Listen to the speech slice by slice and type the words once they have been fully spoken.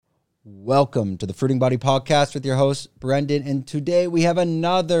Welcome to the Fruiting Body Podcast with your host, Brendan. And today we have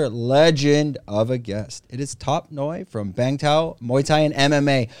another legend of a guest. It is TOPNOI from Bangtao, Muay Thai, and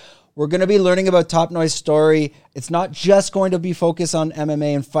MMA. We're going to be learning about TOPNOI's story. It's not just going to be focused on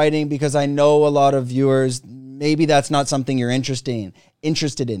MMA and fighting because I know a lot of viewers, maybe that's not something you're interested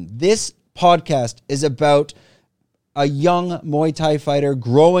in. This podcast is about a young Muay Thai fighter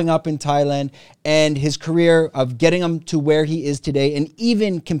growing up in Thailand and his career of getting him to where he is today and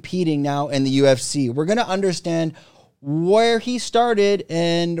even competing now in the UFC. We're going to understand where he started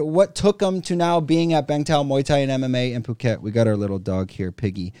and what took him to now being at Bangtao Muay Thai and MMA in Phuket. We got our little dog here,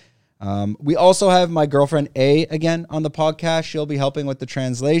 Piggy. We also have my girlfriend A again on the podcast. She'll be helping with the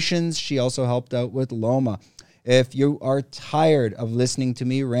translations. She also helped out with Loma. If you are tired of listening to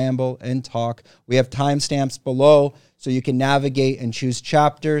me ramble and talk, we have timestamps below so you can navigate and choose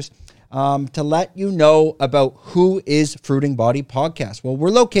chapters to let you know about who is Fruiting Body Podcast. Well,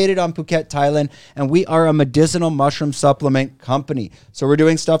 we're located on Phuket, Thailand, and we are a medicinal mushroom supplement company. So we're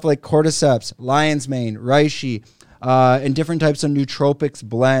doing stuff like cordyceps, lion's mane, reishi, and different types of nootropics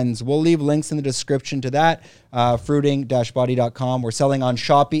blends. We'll leave links in the description to that, fruiting-body.com. We're selling on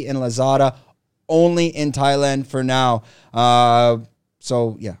Shopee and Lazada, only in Thailand for now.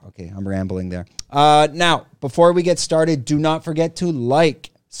 So yeah, okay, I'm rambling there. Now, before we get started, do not forget to like,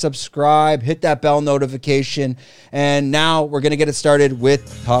 subscribe, hit that bell notification. And now we're going to get it started with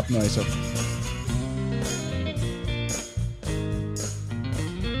TOPNOI. So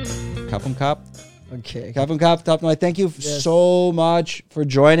Kapum Kap. Okay. Kapum Kap, TOPNOI. Thank you so much for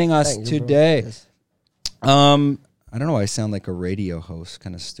joining us today. Yes. I don't know why I sound like a radio host,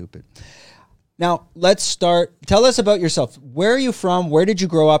 kind of stupid. Now, let's start. Tell us about yourself. Where are you from? Where did you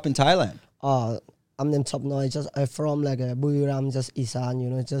grow up in Thailand? I'm named TOPNOI. I'm from like a KIWRAM, just Isan,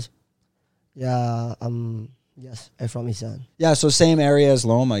 I'm from Isan. Yeah, so same area as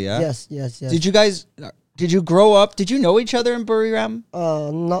Loma, yeah? Yes. Did you grow up, did you know each other in KIWRAM?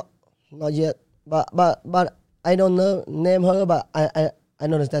 Not yet. But I don't know name her, but I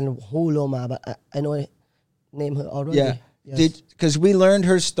don't understand who Loma, but I know name her already. Yeah. Yes. Because we learned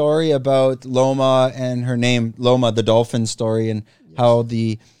her story about Loma and her name, Loma, the dolphin story, and how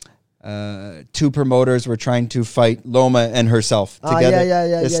the two promoters were trying to fight Loma and herself together.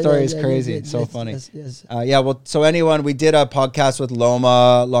 This story is crazy. It's so funny. Yes. So anyone, we did a podcast with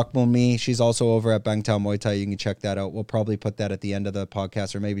Loma Lokmumi. She's also over at Bangtao Muay Thai. You can check that out. We'll probably put that at the end of the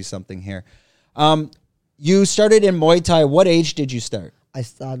podcast or maybe something here. You started in Muay Thai. What age did you start? I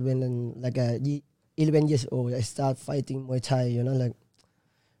started when 11 years old. I start fighting Muay Thai,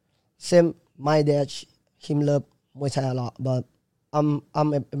 same my dad, him love Muay Thai a lot, but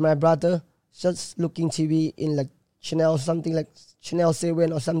my brother just looking TV in like Channel something like Channel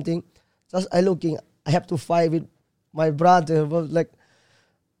 7 or something. Just I have to fight with my brother, but like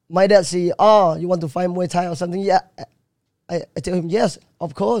my dad say, you want to fight Muay Thai or something? Yeah, I tell him yes,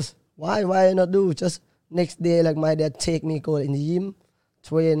 of course. Why not do? Just next day, like my dad take me go in the gym,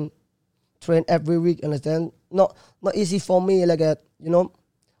 train every week. Understand? Not easy for me like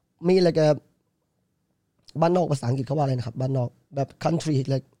me like a บ้านนอกภาษาอังกฤษเขาว่าอะไรนะครับบ้านนอกแบบ country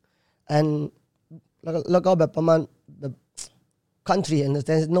like and แล้วก็แบบประมาณแบบ country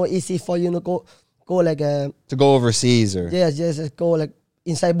understand no easy for you to go like to go overseas or yes go like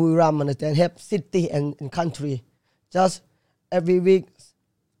inside KIWRAM understand have city and country just every week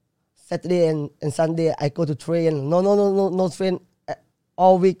Saturday and Sunday I go to train no train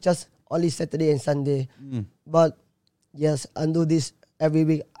all week just only Saturday and Sunday but yes I do this every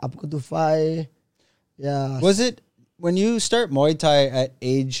week I'm going to fight. Yeah. Was it when you start Muay Thai at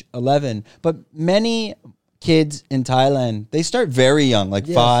age 11? But many kids in Thailand, they start very young, like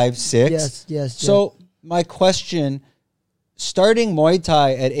 5, 6. Yes. So my question, starting Muay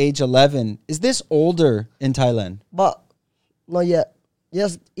Thai at age 11, is this older in Thailand? But not yet.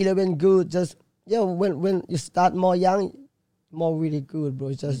 Yes, 11 good. Just when you start more young, more really good,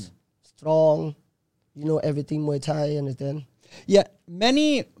 bro. Just strong. Everything Muay Thai, understand? Yeah,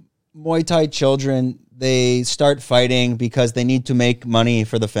 many Muay Thai children, they start fighting because they need to make money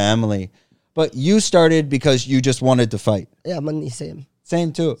for the family. But you started because you just wanted to fight. Yeah, money same.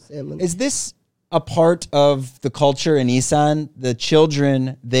 Same too. Same money. Is this a part of the culture in Isan? The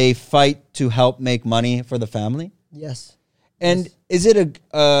children, they fight to help make money for the family? Yes. And is it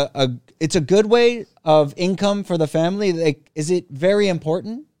it's a good way of income for the family? Like, is it very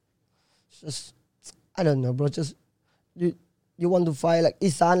important? Just I don't know, bro. Just you want to fight like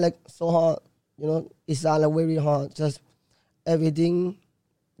Isan like so hard, Isan like very hard. Just everything.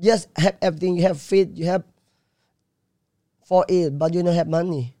 Yes, have everything. You have feed. You have for it, but you don't have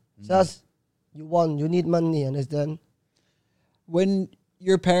money. Just you need money. Understand? When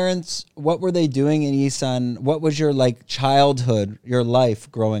your parents, what were they doing in Isan? What was your like childhood, your life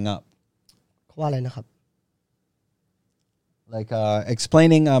growing up? เขาว่าอะไรนะครับ Like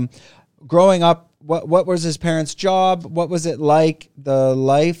explaining growing up, what was his parents' job? What was it like, the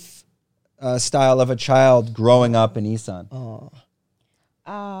life style of a child growing up in Isan?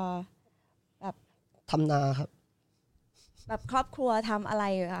 แบบ ทำนาครับ แบบครอบครัวทำอะไร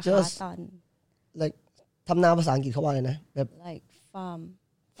อยู่อะคะ Just ตอน like ทำนาภาษาอังกฤษเขาว่าอะไรนะแบบ like farm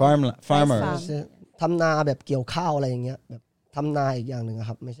Farmer. farm ทำนาแบบเกี่ยวข้าวอะไรอย่างเงี้ยแบบทำนาอีกอย่างหนึ่งอะ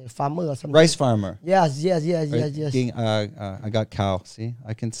ครับไม่ใช่ farmer or something Rice farmer. yes I got cow. See,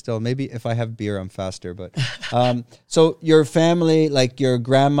 I can still, maybe if I have beer, I'm faster. But so your family, like your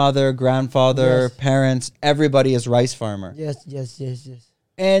grandmother, grandfather, Yes. parents, everybody is rice farmer. yes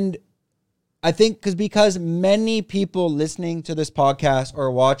And I think because many people listening to this podcast or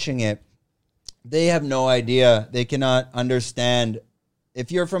watching it, they have no idea. They cannot understand. If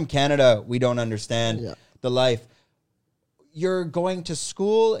you're from Canada, we don't understand the life. You're going to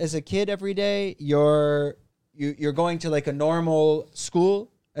school as a kid every day. You're going to like a normal school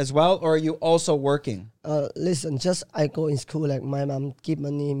as well, or are you also working? Listen, just I go in school like my mom give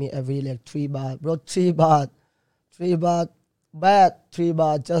money me every like 3 baht bro 3 baht bad 3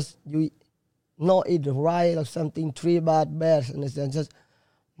 baht just you not eat right or something 3 baht bad understand just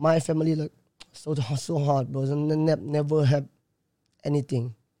my family like so hard bro never have anything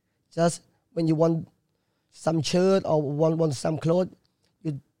just when you want some shirt or want some clothes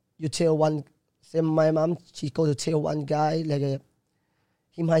you tell one say my mom she go to tell one guy like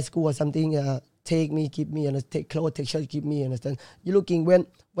him high school or something take me give me and take clothes take shirt give me understand you looking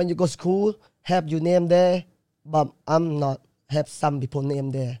when you go school have your name there but I'm not have some people name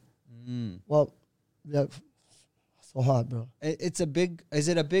there well like, so hard bro Is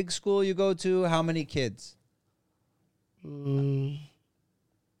it a big school you go to? How many kids?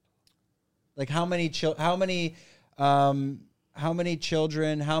 Like how many children,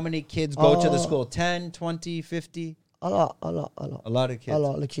 how many kids go to the school? 10, 20, 50? a lot A lot of kids. a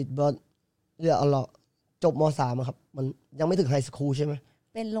lot of kids but yeah a lot จบม.3 อะครับมันยังไม่ถึงไฮสคูลใช่ไหม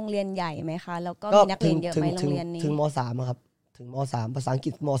เป็นโรงเรียนใหญ่ไหมคะแล้วก็มีนักเรียนเยอะไหมโรงเรียนนี้ ถึงม.3 อะครับถึงม.3 ภาษาอังกฤ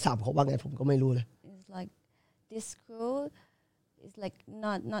ษม.3 เขาว่าไงผมก็ไม่รู้เลย It's like this school is like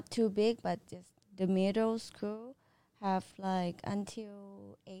not too big but just the middle school have like until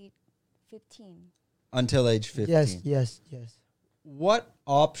 15 Until age 15. yes What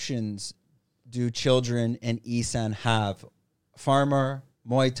options do children in Isan have? Farmer,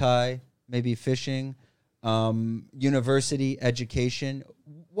 Muay Thai, maybe fishing, university education.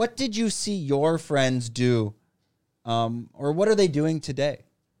 What did you see your friends do? Or what are they doing today?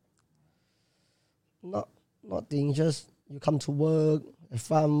 nothing just you come to work a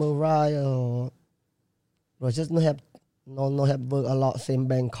farmer right or just not have work a lot same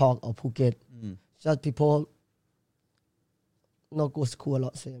Bangkok or Phuket just people not go school a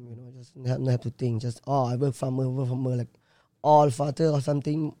lot same just not have to think just I work farmer like all father or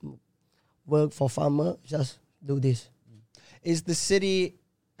something work for farmer just do this. Is the city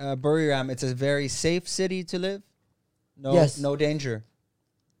Buriram, it's a very safe city to live? Yes. No danger.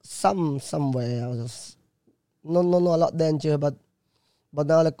 Somewhere just no a lot danger but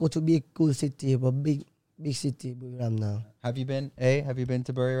now like go to big cool city but big city Buriram now. Have you been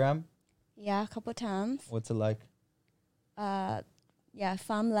to Buriram? Yeah, a couple times. What's it like?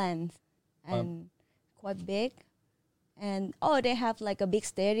 Farmlands and quite big. And they have like a big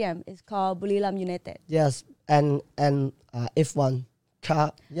stadium. It's called Buriram United. Yes, and F1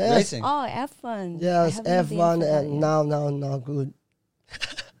 car. Yes. Racing. F1. Yes, I haven't been F1 for that and yet. now good.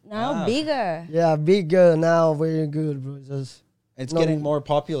 Now bigger. Yeah, bigger now, very good, bro. Just It's getting more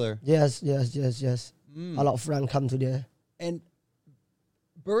popular. yes. A lot of friends come to there. And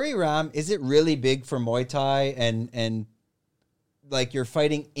Buriram, is it really big for Muay Thai and like you're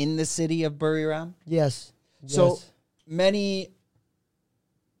fighting in the city of Buriram? Yes. So many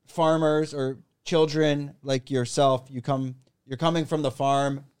farmers or children like yourself, you're coming from the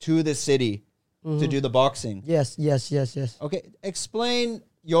farm to the city to do the boxing. Yes. Okay, explain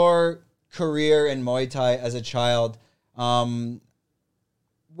your career in Muay Thai as a child.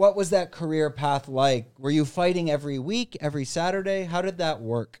 What was that career path like? Were you fighting every week, every Saturday? How did that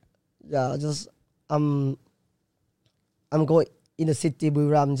work? Yeah, just I'm going in the city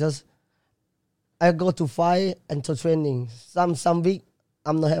Buriram. Just I go to fight and to training. Some week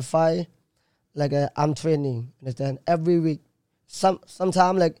I'm not have fight. Like I'm training. Understand? Every week.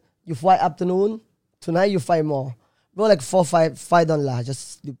 Sometime like you fight afternoon. Tonight you fight more. Bro, like 4-5 $5.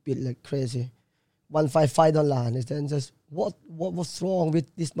 Just stupid like crazy. 1-5 $5. Understand? Just what's wrong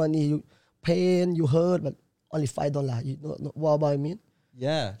with this money? You pain, you hurt, but only $5. You know what I mean?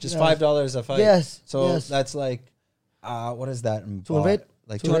 Yeah, just Yeah. $5 a fight. Yes. So yes. that's like, what is that in 200? baht?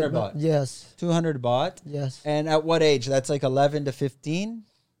 Like 200 baht. Yes. 200 baht. Yes. And at what age? That's like 11 to 15?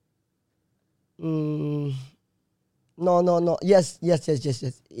 No. Yes.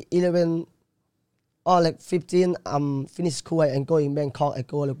 11 or like 15. I'm finished school and go in Bangkok. I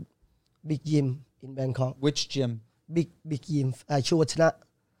go like big gym in Bangkok. Which gym? Big gym. I show Chana.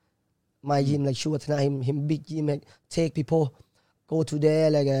 My gym like show Chana him big gym like take people go to there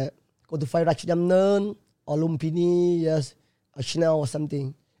like go to fight Ratchdamnern or Lumpini. Yes. A Chanel or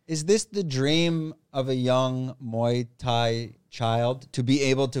something. Is this the dream of a young Muay Thai child to be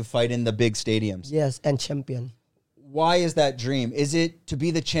able to fight in the big stadiums? Yes, and champion. Why is that dream? Is it to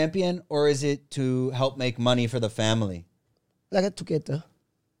be the champion or is it to help make money for the family? Like together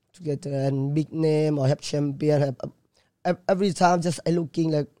and big name or have champion. Have, every time just I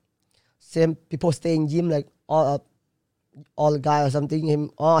looking like same people stay in gym like all guy or something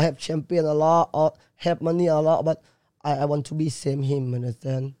him or have champion a lot or have money a lot, but I want to be same him,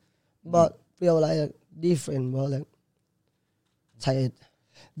 understand? But feel like different, bro. Like tired.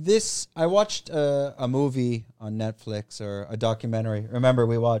 This, I watched a movie on Netflix or a documentary. Remember,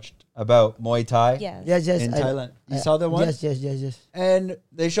 we watched about Muay Thai Yes. Yes. in Thailand. You saw the one? Yes. And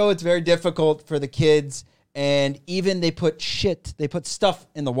they show it's very difficult for the kids. And even they put stuff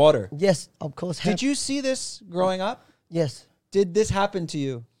in the water. Yes, of course. Did you see this growing up? Yes. Did this happen to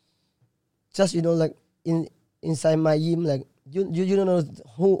you? Just like inside my gym, like you don't know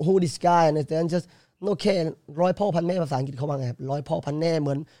who this guy, understand? Just no care ร้อยพ่อพันแม่ภาษาอังกฤษเขาว่าไงครับร้อยพ่อพันแม่เห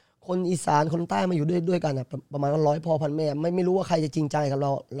มือนคนอีสานคนใต้มาอยู่ด้วยกันอ่ะประมาณว่าร้อยพ่อพันแม่ไม่รู้ว่าใครจะจริงใจกับ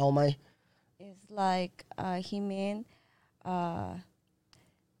เราไหม It's like he mean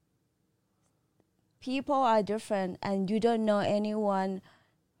people are different and you don't know anyone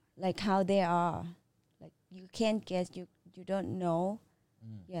like how they are. Like you can't guess, you don't know.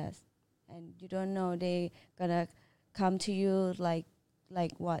 Yes. And you don't know they gonna come to you like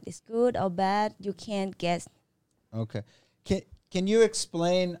what is good or bad. You can't guess. Okay. Can you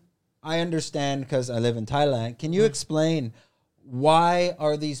explain? I understand because I live in Thailand. Can you explain why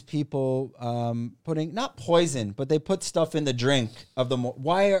are these people putting not poison, but they put stuff in the drink of the?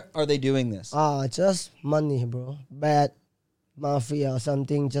 Why are they doing this? Just money, bro. Bad mafia or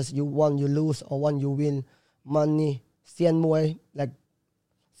something. Just you won, you lose, or one you win. Money. เซียนมวย like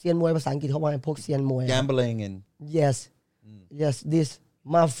เซียนมวยภาษาอังกฤษเขาว่าพวกเซียนมวย Gambling and yes this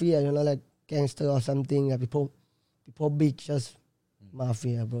mafia like gangster or something like people big just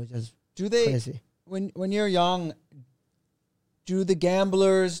mafia bro just do they crazy. when you're young, do the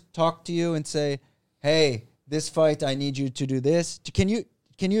gamblers talk to you and say, hey, this fight I need you to do this? Can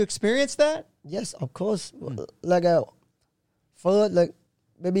you experience that? Yes, of course. Like first like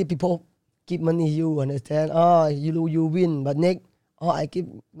maybe people give money you, understand? You win, but next I give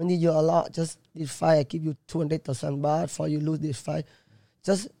money you a lot. Just this fight, I give you 200,000 baht for you lose this fight.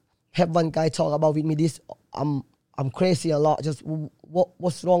 Just have one guy talk about with me this. I'm crazy a lot. Just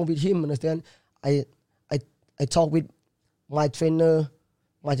what's wrong with him? Understand? I talk with my trainer.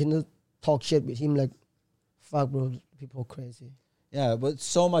 My trainer talk shit with him like, fuck, bro. People crazy. Yeah, but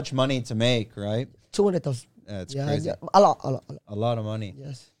so much money to make, right? 200,000. That's crazy. Yeah, a lot. A lot of money.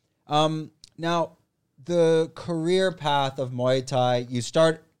 Yes. Now, the career path of Muay Thai, you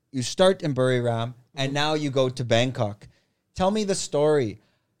start in Buriram, and now you go to Bangkok. Tell me the story.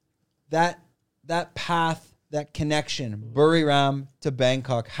 That path, that connection, Buriram to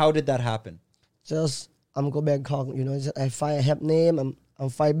Bangkok. How did that happen? Just I'm go Bangkok. Just I fight. I have name. I'm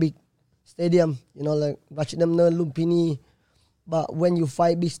fight big stadium. Like Ratchdamnern, Lumpini. But when you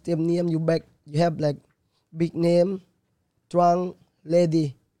fight big stadium, you have like big name, drunk lady.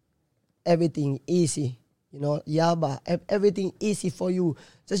 Everything easy, yaba, everything easy for you.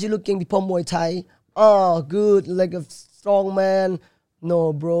 Just you looking before Muay Thai, good, like a strong man.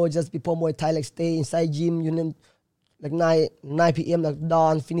 No, bro, just before Muay Thai, like stay inside gym, like 9 p.m. like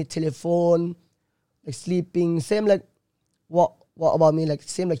dawn, finish telephone, like sleeping. Same like what about me? Like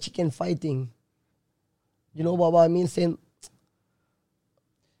same like chicken fighting. You know what about me? Same.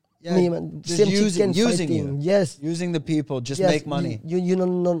 Yeah, me, man, just same using fighting. you. Yes. Using the people, just Yes, make money. You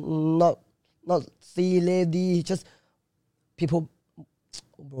know, not see lady, just people,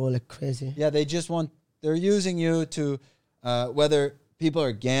 bro, like crazy. Yeah, they're using you to, whether people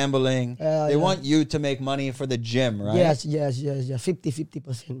are gambling, they want you to make money for the gym, right? Yes,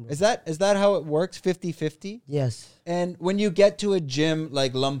 50%. Is that how it works, 50-50? Yes. And when you get to a gym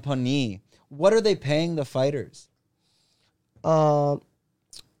like Lumpini, what are they paying the fighters?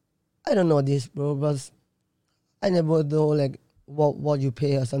 I don't know this, bro, but I never know like what you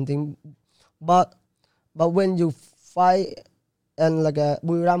pay or something. But when you fight and like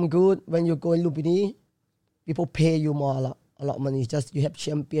Buriram good. When you go in Lumpini, people pay you more a lot of money. Just you have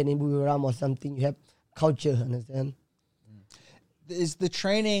champion in Buriram or something. You have culture, understand? Is the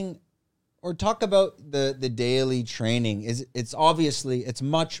training, or talk about the daily training? It's obviously it's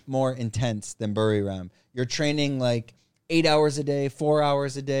much more intense than Buriram. You're training like 8 hours a day, 4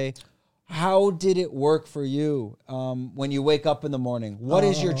 hours a day. How did it work for you when you wake up in the morning? What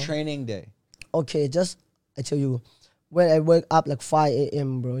is your training day? Okay, just I tell you, when I wake up like 5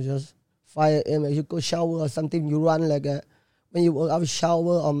 a.m., bro, just 5 a.m. You go shower or something. You run like when you wake up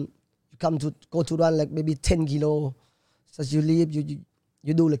shower, you go to run like maybe 10 kilo. So you leave,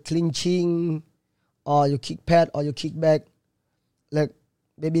 you do like clinching, or you kick pad, or you kick back, like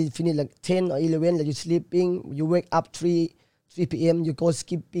maybe finish like 10 or 11, like you sleeping. You wake up 3 p.m. You go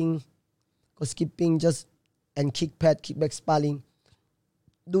skipping just and kick pad, kick back sparring.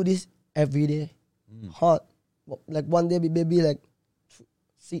 Do this every day. Hot. Like one day maybe like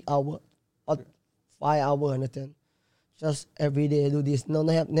 6 hours or 5 hours, understand? Just every day do this. No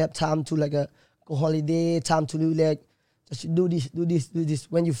have time to like go holiday, time to do like just do this.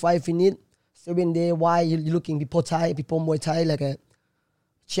 When you fight finish, 7 days, why you looking people Muay Thai like a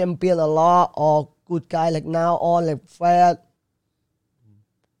champion a lot or good guy like now or like fat,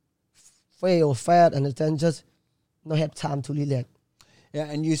 understand? Just not have time to relax. Yeah,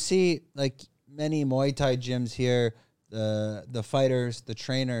 and you see like many Muay Thai gyms here, the fighters, the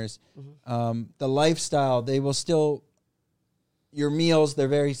trainers, the lifestyle, they will still, your meals, they're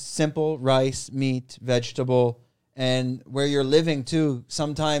very simple: rice, meat, vegetable, and where you're living too.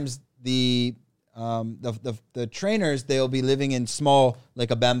 Sometimes the trainers, they'll be living in small,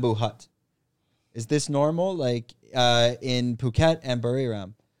 like a bamboo hut. Is this normal, like in Phuket and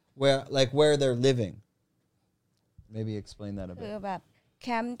Buriram, where they're living? Maybe explain that a คือ bit. แบบแค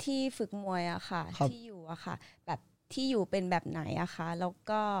มป์ที่ฝึกมวยอะค่ะ ครับ ที่อยู่อะค่ะแบบที่อยู่เป็นแบบไหนอะคะแล้ว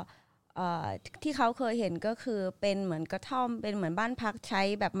ก็ที่เขาเคยเห็นก็คือเป็นเหมือนกระท่อมเป็นเหมือนบ้านพักใช้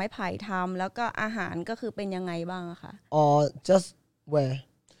แบบไม้ไผ่ทำแล้วก็อาหารก็คือเป็นยังไงบ้างอะคะ Or just where?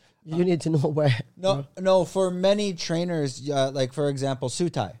 You need to know where. No. For many trainers, like for example,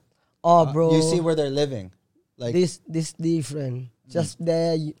 Sutai. Oh, bro. You see where they're living, like this different. Just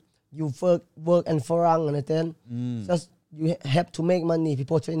there you work and farang, understand? Just you have to make money.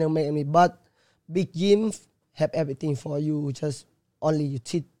 People trainer make money, but big gyms have everything for you. Just only you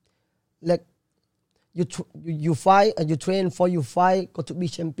teach, like you fight and you train for you fight, go to be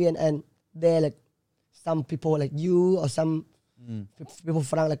champion, and there like some people like you or some people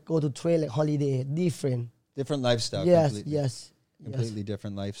farang like go to train like holiday, different lifestyle. Completely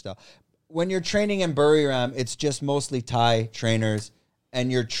Different lifestyle. When you're training in Buriram, it's just mostly Thai trainers,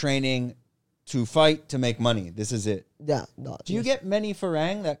 and you're training to fight to make money. This is it. Yeah. Do you get many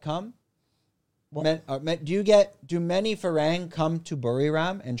Farang that come? What? Do many Farang come to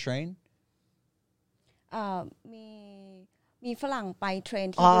Buriram and train? มีฝรั่งไปเทรน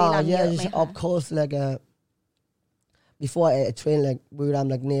ที่บุรีรัมย์เยอะไหม yes, คะ of course. Like before I train like Buriram,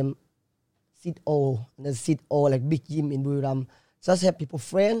 like name Sit-O, and then Sit-O like big gym in Buriram. Just have people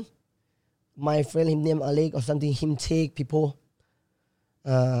friend. My friend him name Alec or something. Him take people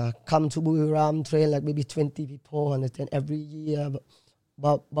come to Buriram, train like maybe 20 people, understand, every year.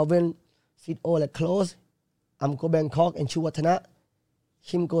 But when Sit-O like close, I'm go Bangkok and Chuwatana.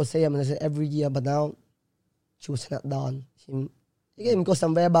 Him go same, understand, every year. But now Chuwatana done. Him go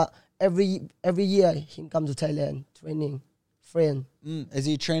somewhere, but every year him come to Thailand training. Friend. Is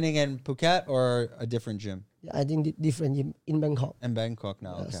he training in Phuket or a different gym? Yeah, I think different gym in Bangkok. In Bangkok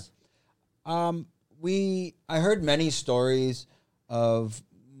now. Yes. Okay. I heard many stories of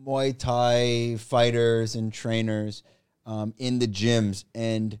Muay Thai fighters and trainers in the gyms,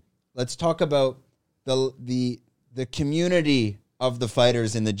 and let's talk about the community of the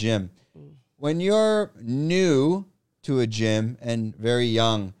fighters in the gym. When you're new to a gym and very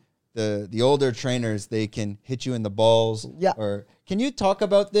young, the older trainers, they can hit you in the balls. Yeah. Or can you talk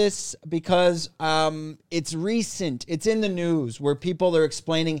about this, because it's recent, it's in the news where people are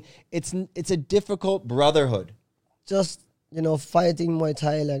explaining it's a difficult brotherhood. Just fighting Muay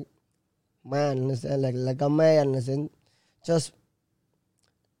Thai like man, understand, like a man, understand. Just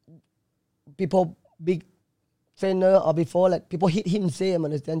people big trainer or before like people hit him same,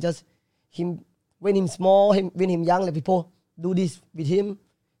 understand. Just him when him small, when him young, like people do this with him.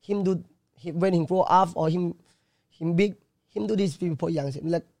 When he grow up or him big, him do this with people young.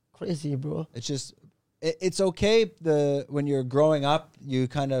 Like crazy, bro. It's just it's okay. When you're growing up, you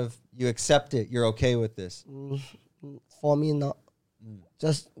you accept it. You're okay with this. For me, not.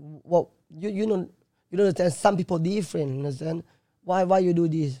 Just what you don't understand. Some people different. Understand why you do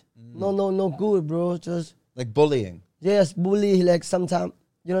this? No good, bro. Just like bullying. yes bully like sometimes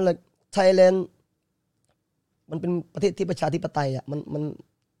you know like Thailand มันเป็นประเทศที่ประชาธิปไตยอ่ะมัน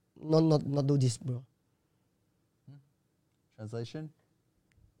not do this bro Translation?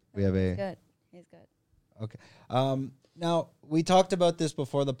 We have He's good. He's good. Okay. Now, we talked about this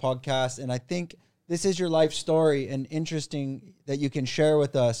before the podcast, and I think this is your life story and interesting that you can share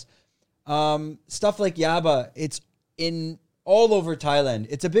with us. Stuff like Yaba, it's in all over Thailand.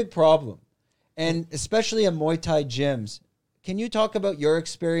 It's a big problem, and especially in Muay Thai gyms. Can you talk about your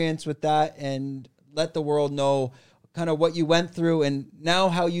experience with that and let the world know kind of what you went through and now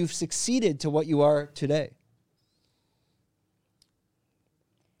how you've succeeded to what you are today?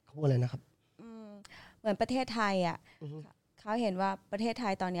 เขาพูดอะไรนะครับ เหมือนประเทศไทยอ่ะเขาเห็นว่าประเทศไท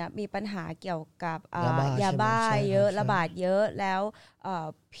ยตอนนี้มีปัญหาเกี่ยวกับยาบ้าเยอะระบาดเยอะแล้ว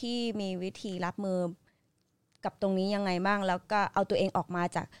พี่มีวิธีรับมือกับตรงนี้ยังไงบ้างแล้วก็เอาตัวเองออกมา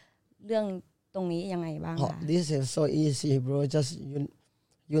จากเรื่องตรงนี้ยังไงบ้างคะ This is so easy bro just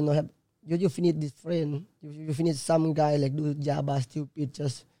you know have you finish this friend you finish some guy like do yaba stupid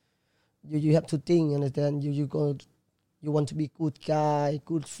just you have to think understand you want to be good guy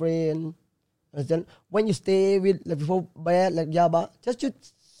good friend understand when you stay with like people bad like yaba just you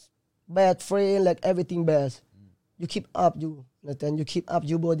bad friend like everything bad you keep up you understand you keep up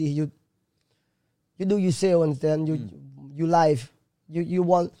your body you do yourself understand you life you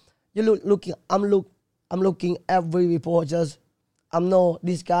want you looking I'm looking every report just I'm know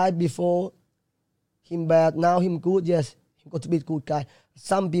this guy before him bad now him good yes he got to be good guy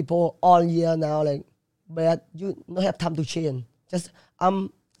some people all year now like bad you don't have time to change just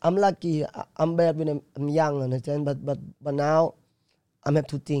I'm lucky I'm bad when I'm young understand but now I'm have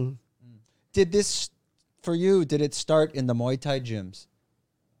to think Did this for you, did it start in the Muay Thai gyms?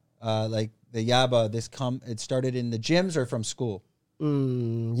 Like the Yaba, it started in the gyms or from school?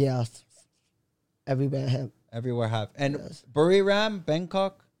 Yes everywhere have And yes. KIWRAM,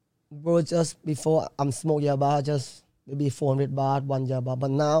 Bangkok? Bro just before I'm smoke yaba just maybe 400 baht 1 yaba but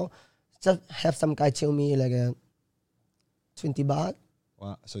now just have some guy tell me like 20 baht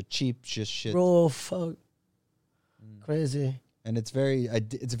Wow, so cheap just shit. bro fuck crazy And it's very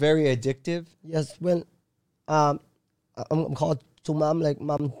addictive. yes when I'm called to mom like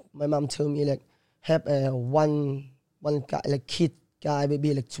my mom tell me like have one guy like kid guy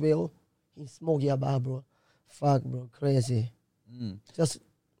maybe like 12 he smoke yaba bro fuck bro crazy just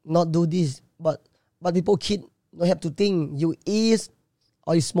not do this but people kid don't have to think you eat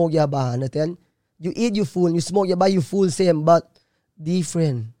or you smoke yaba understand you eat you full you smoke yaba you full same but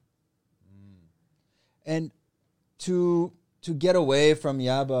different And to get away from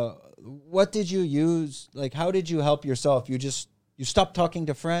Yaba, what did you use? Like, how did you help yourself? You stopped talking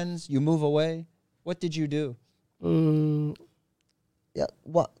to friends? You move away? What did you do? Yeah,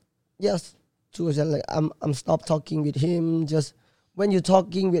 what? Yes, true. Like I'm stop talking with him. Just when you're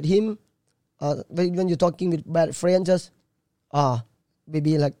talking with him, when you're talking with bad friends, just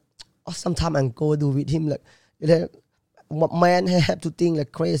maybe like sometime I go do with him like man have to think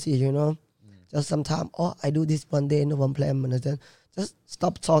like crazy, you know. Just sometimes I do this one day no one plan, understand? Just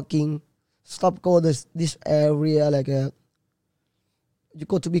stop talking, stop go this area like you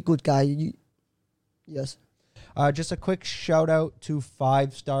go to be good guy. Yes. Just a quick shout out to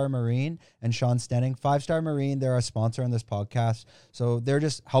 5 Star Marine and Sean Stenning. 5 Star Marine, they're a sponsor on this podcast. So they're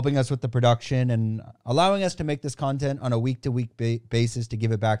just helping us with the production and allowing us to make this content on a week-to-week basis to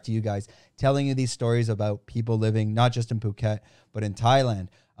give it back to you guys, telling you these stories about people living not just in Phuket, but in Thailand.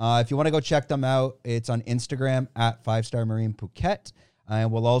 If you want to go check them out, it's on Instagram at 5 Star Marine Phuket.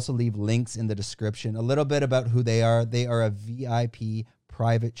 And we'll also leave links in the description. A little bit about who they are. They are a VIP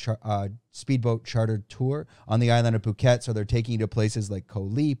private speedboat chartered tour on the island of Phuket. So they're taking you to places like Koh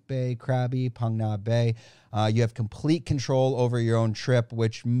Lipe Bay, Krabi, Phang Nga Bay. You have complete control over your own trip,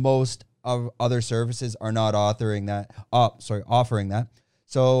 which most of other services are not offering that.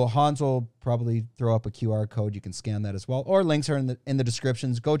 So Hans will probably throw up a QR code. You can scan that as well. Or links are in the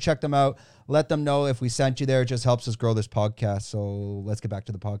descriptions. Go check them out. Let them know if we sent you there. It just helps us grow this podcast. So let's get back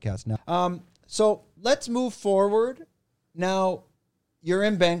to the podcast now. So let's move forward. Now, you're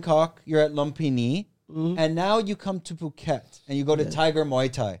in Bangkok. You're at Lumpini. And now you come to Phuket and you go to Tiger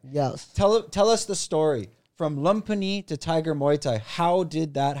Muay Thai. Yes. Tell us the story. From Lumpini to Tiger Muay Thai. How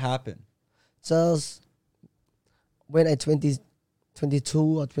did that happen? Just when I 22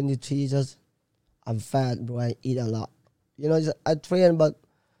 or 23, just I'm fat, bro. I eat a lot. You know, I train, but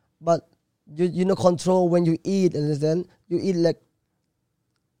you know control when you eat. Understand? You eat like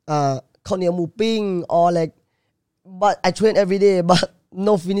khao niao mu ping or like, but I train every day, but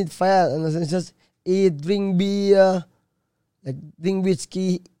no finish fat. Understand? Just eat, drink beer, like drink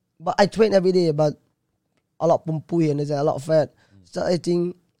whiskey. But I train every day, but a lot pumpui and there's a lot of fat. So I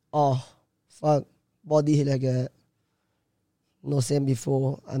think, oh, fuck, body like no same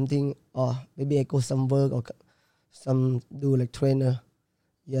before. I'm thinking, oh, maybe I go some work or some do like trainer.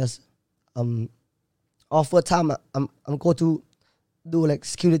 Yes. First time I'm go to do like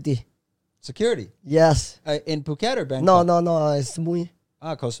security. Security? Yes. In Phuket or Bangkok? No, it's Muay.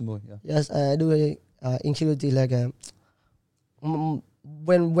 Koh Samui, yeah. Yes, I do in security like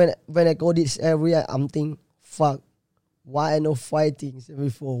when I go this area, I'm thinking, fuck, why I no fighting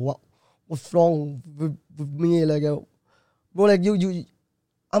before? What's wrong with me? Like, bro, like you,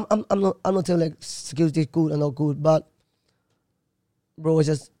 I'm not telling like security good or not good, but bro, it's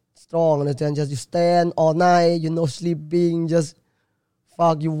just strong and then just you stand all night, you know, sleeping, just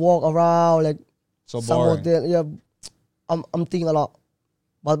fuck, you walk around like so boring. Hotel, yeah, I'm thinking a lot,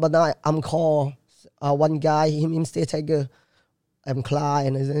 but now I'm call one guy, him stay tiger. I'm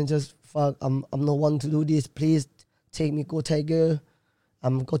crying and then just fuck. I'm no one to do this. Please take me go tiger.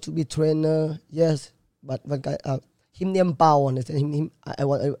 I'm going to be trainer. Yes, but guy him name Pao and him I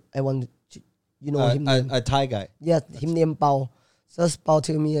want you know him a Thai guy. Yes, him name Pao. So Pao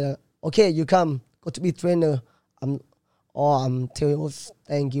tell me okay, you come go to be trainer. I'm telling you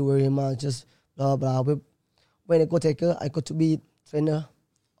thank you very much. Just blah blah. When I go tiger, I go to be trainer.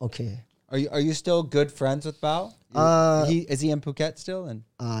 Okay. Are you still good friends with Bao? Is he in Phuket still? And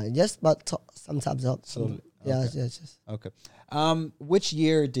yes, but sometimes not. So yes. Okay. Which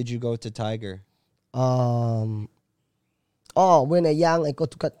year did you go to Tiger? When I'm young, I go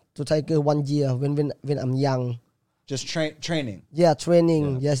to Tiger 1 year. When I'm young. Just training. Yeah,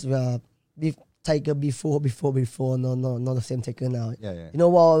 training. Yeah. Yes, Tiger before. No, not the same Tiger now. Yeah. You know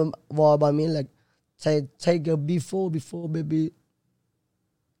what I mean? Like Tiger before maybe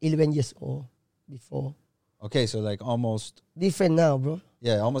 11 years old before. Okay, so like almost different now, bro.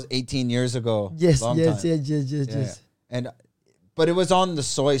 Yeah, almost 18 years ago. Yes. And but it was on the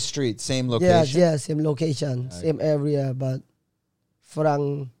Soy Street, same location. Yeah, same location, same area, but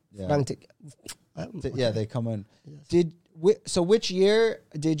Frank. They come in. Yes. So which year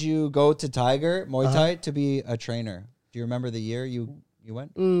did you go to Tiger Muay Thai to be a trainer? Do you remember the year you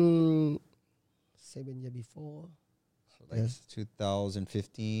went? 7 years before. Like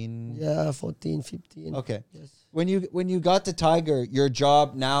 2015. Yeah, 14, 15. Okay. Yes. When you got to Tiger, your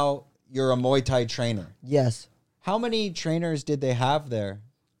job now, you're a Muay Thai trainer. Yes. How many trainers did they have there?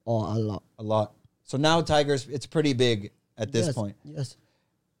 Oh, a lot. A lot. So now Tiger's, it's pretty big at this point. Yes.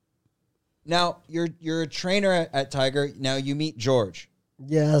 Now you're a trainer at Tiger. Now you meet George.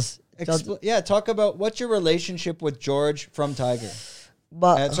 Yes. Talk about what's your relationship with George from Tiger.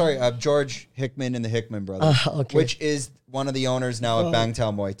 But George Hickman and the Hickman brothers, okay. which is one of the owners now at Bang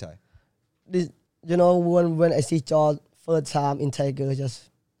Tao Muay Thai. You know, when I see George first time in Tiger, just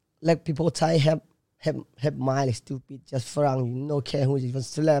like people Thai have mind like stupid, just Farang, no care who even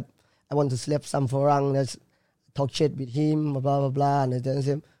slap. I want to slap some Farang, let's talk shit with him, blah blah blah, and then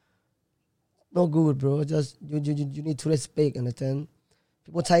say, no good, bro. Just you need to respect, and then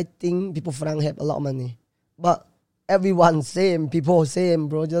people Thai think people Farang have a lot of money, but everyone same, people same,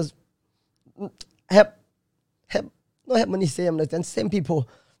 bro. Just have money same, like then same people.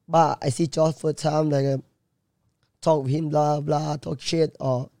 But I see George first time like talk with him, blah blah, talk shit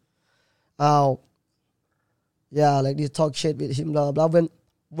or like this talk shit with him, blah blah.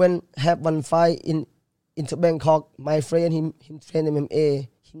 When have one fight into Bangkok, my friend him train MMA,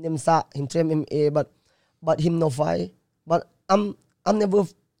 him train MMA, but him no fight. But I'm never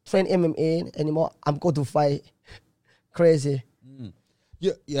train MMA anymore. I'm go to fight. Crazy.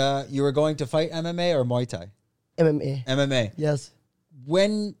 You were going to fight MMA or Muay Thai? MMA. Yes.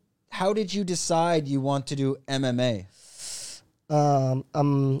 How did you decide you want to do MMA?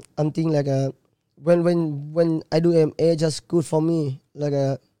 I'm thinking like when I do MMA, just good for me. Like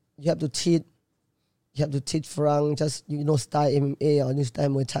you have to teach Frank, just style MMA or style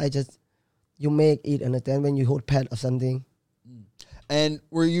Muay Thai, just you make it, and then when you hold pad or something. And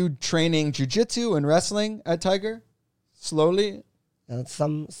were you training jiu-jitsu and wrestling at Tiger? Slowly?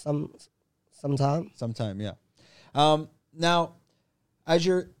 Sometime, yeah. Now,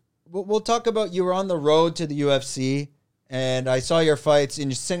 we'll talk about, you were on the road to the UFC, and I saw your fights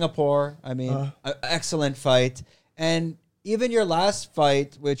in Singapore. I mean, an excellent fight. And even your last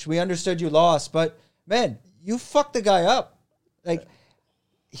fight, which we understood you lost, but man, you fucked the guy up. Like,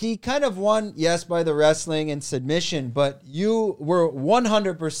 he kind of won, yes, by the wrestling and submission, but you were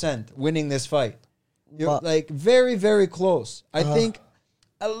 100% winning this fight. You're like very, very close. I think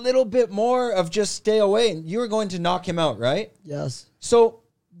a little bit more of just stay away, and you were going to knock him out, right? Yes. So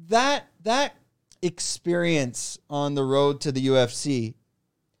that experience on the road to the UFC,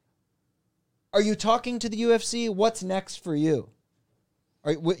 Are you talking to the UFC? What's next for you?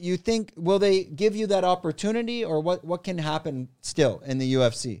 You think, will they give you that opportunity, or what can happen still in the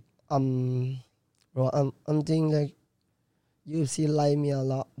UFC? Bro, I'm thinking like UFC like me a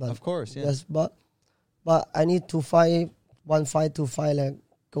lot, but Of course, yeah. yes, but I need to fight to fight like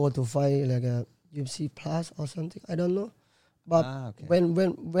go to fight like a UFC Plus or something. I don't know, but Okay.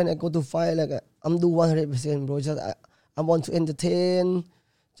 when I go to fight like I'm do 100%, bro. Just I want to entertain.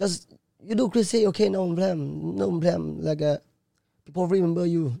 Just you do crazy, okay? No problem. Like people remember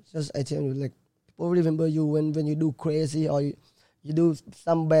you. Just I tell you, like people remember you when you do crazy or you do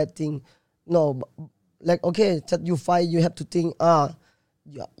some bad thing. No, like okay, just you fight, you have to think.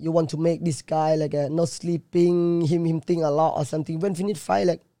 You want to make this guy like not sleeping, him think a lot or something. When finish fight,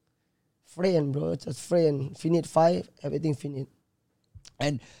 like friend, bro, just friend. Finish fight, everything finished.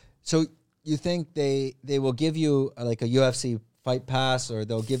 And so you think they will give you like a UFC fight pass, or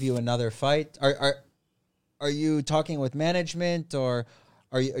they'll give you another fight? Are you talking with management, or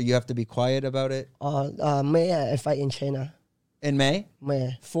you have to be quiet about it? May I fight in China? In May?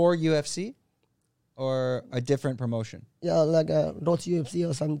 May. For UFC? Or a different promotion? Yeah, like not UFC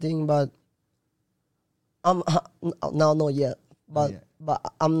or something, but I'm now not yet. But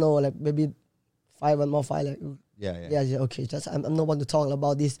I'm no like maybe fight one more fight like yeah okay. Just I'm not want to talk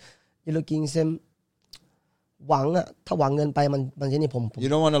about this. You looking same หวังอะถ้าหวังเงินไปมันจะนี่ผม You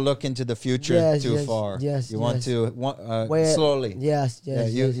don't want to look into the future too far. Yes. You want to slowly. Yes.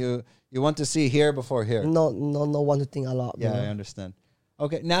 You want to see here before here. No want to think a lot. Yeah, bro. I understand.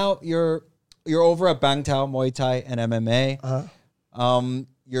 Okay, now you're over at Bang Tao Muay Thai and MMA.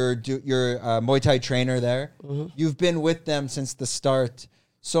 You're a Muay Thai trainer there. Mm-hmm. You've been with them since the start.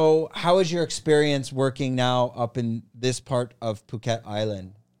 So how is your experience working now up in this part of Phuket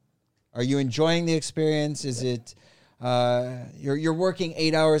Island? Are you enjoying the experience? Is it you're working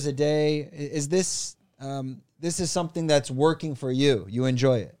 8 hours a day? Is this is something that's working for you? You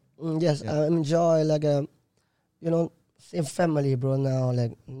enjoy it? Yes, yeah. I enjoy like same family, bro. Now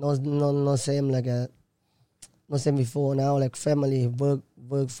like no same like no same before. Now like family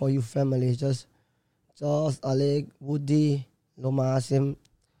work for you. Family just Alec, Woody, Loma, same.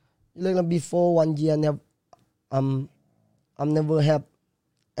 Like before 1 year, I'm never have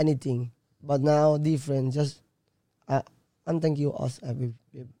anything, but now different. Just I'm thank you us every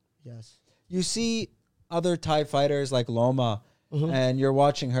yes. You see other Thai fighters like Loma, and you're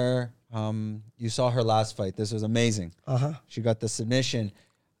watching her. You saw her last fight. This was amazing. She got the submission.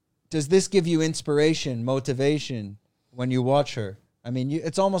 Does this give you inspiration, motivation when you watch her? I mean,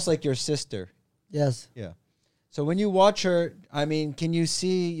 it's almost like your sister. Yes. Yeah. So when you watch her, I mean, can you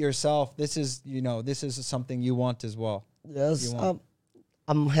see yourself? This is something you want as well. Yes.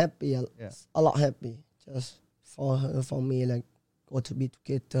 I'm happy, a lot happy. Just for her, for me, like go to be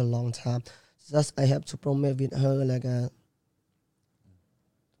together a long time. Just I have to promote with her like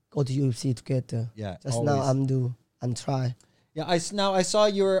go to UFC together. Yeah. Just always. now I'm try. Yeah. I saw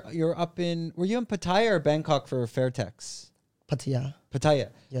you're up in. Were you in Pattaya or Bangkok for Fairtex? Pattaya.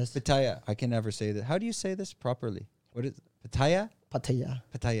 Yes. Pattaya. I can never say that. How do you say this properly? What is Pattaya? Pattaya.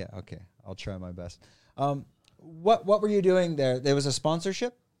 Okay, I'll try my best. What were you doing there? There was a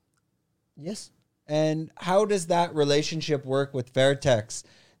sponsorship? Yes. And how does that relationship work with Fairtex?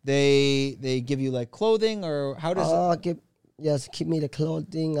 They give you like clothing, or how does keep me the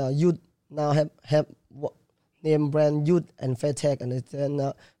clothing. Youth now have name brand Youth and Fairtex, and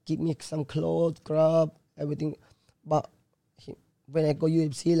then give me some clothes, grab everything. But when I go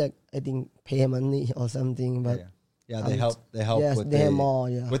UFC, like I think pay money or something. But they help. They help yes, with they have more.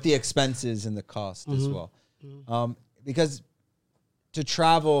 Yeah. With the expenses and the cost as well. Because to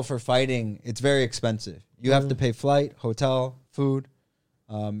travel for fighting, it's very expensive. You have to pay flight, hotel, food.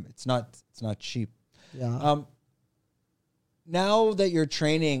 It's not cheap. Yeah. Now that you're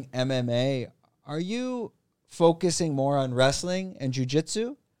training MMA, are you focusing more on wrestling and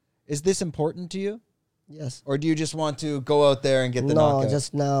jiu-jitsu? Is this important to you? Yes. Or do you just want to go out there and get the knockout? No,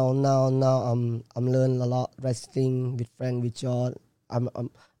 just now I'm learning a lot wrestling with Frank, with John. I'm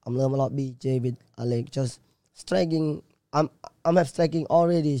learning a lot BJ with Alec. Just striking. I'm have striking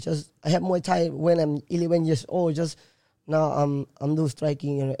already. Just I have Muay Thai when I'm 11 years old. Just now I'm do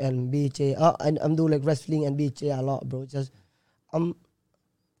striking and BJ. I'm do like wrestling and BJ a lot, bro. Just I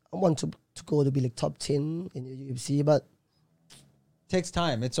want to go to be like top 10 in the UFC, but takes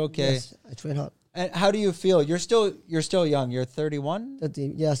time. It's okay. Yes, I train hard. And how do you feel? You're still young. You're 31?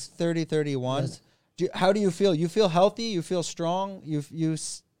 30, yes. 31. Yes. How do you feel? You feel healthy? You feel strong?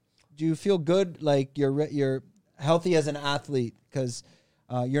 Do you feel good? Like you're healthy as an athlete, because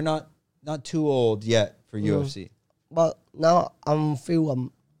you're not too old yet for UFC. But now I'm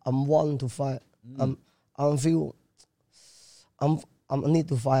I'm want to fight. I'm feel. I need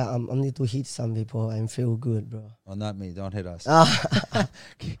to fight. I need to hit some people and feel good, bro. Well, not me. Don't hit us.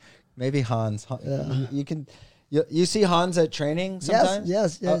 Maybe Hans. You can. You see Hans at training sometimes?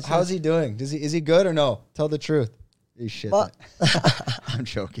 Yes. How's he doing? Is he good or no? Tell the truth. He's shit. I'm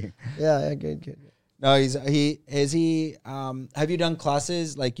joking. Yeah, good. No, is he have you done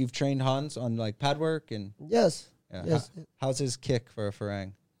classes like you've trained Hans on like pad work and Yes. yeah. Yes. How's his kick for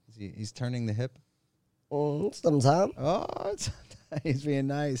Farang? He's turning the hip? Sometimes. Oh, he's being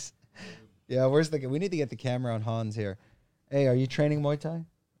nice. Yeah, we need to get the camera on Hans here. Hey, are you training Muay Thai?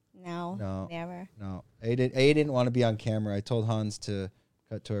 No, never. No. A didn't want to be on camera. I told Hans to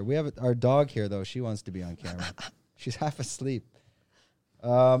cut to her. We have our dog here though. She wants to be on camera. She's half asleep.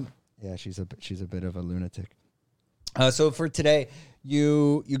 Yeah, she's a bit of a lunatic. So for today,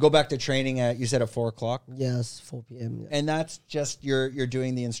 you go back to training you said at 4:00? Yes, 4 p.m. Yeah. And that's just you're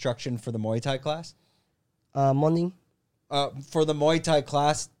doing the instruction for the Muay Thai class? Morning. For the Muay Thai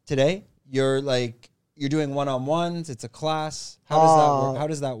class today, you're doing one-on-ones. It's a class. How does that work? How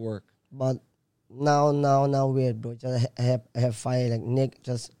does that work? But now wait, bro. Just I have fight like Nick.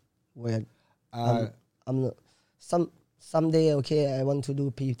 Just wait. I'm someday okay. I want to do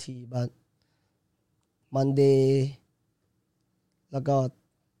PT, but Monday แล้วก็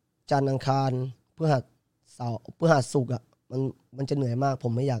จันทร์อังคารพฤหัสเสาร์พฤหัสศุกร์อ่ะมันจะเหนื่อยมากผ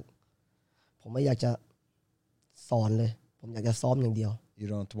มไม่อยากจะสอนเลยผมอยากจะซ้อมอย่างเดียว You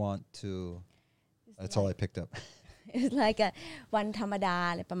don't want to. That's all I picked up. It's like a วันธรรมดา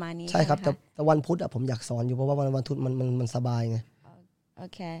อะไรประมาณนี้ ใช่ครับ ใช่ไหมคะ แต่วันพุธอ่ะผมอยากสอนอยู่เพราะว่าวันพุธมันสบายไง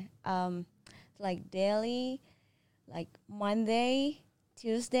Okay. Like daily, like Monday,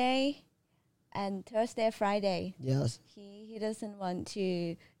 Tuesday, and Thursday, Friday. Yes. He doesn't want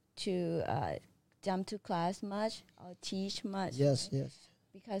to jump to class much or teach much. Yes.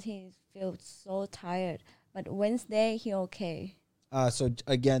 Because he feels so tired. But Wednesday he okay. So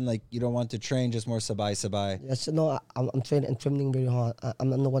again, like you don't want to train, just more sabai. Yes. No, I'm training very hard. I'm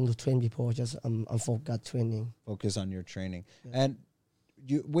not the one to train people. Just I'm focus training. Focus on your training. Yeah. And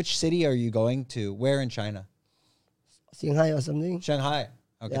which city are you going to? Where in China? Shanghai or something. Shanghai.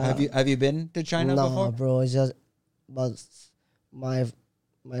 Okay. Yeah. Have you been to China before? No, bro. It's just but my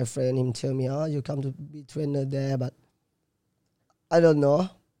friend him tell me, oh, you come to be trainer there, but I don't know.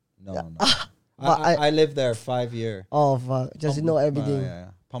 No. I lived there 5 years. Oh fuck! Just you know everything.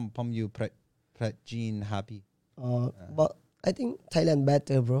 Pom you Jean happy. But I think Thailand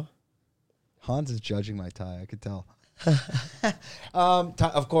better, bro. Hans is judging my Thai. I could tell.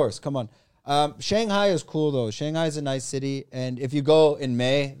 Of course, come on. Shanghai is cool though. Shanghai is a nice city, and if you go in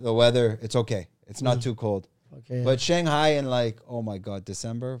May, the weather it's okay. It's not too cold. Okay. But Shanghai in like, oh my god,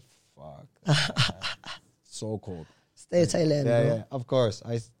 December, fuck, so cold. Stay Thailand, bro. Yeah, of course.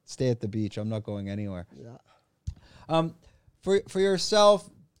 I stay at the beach. I'm not going anywhere. Yeah. For yourself,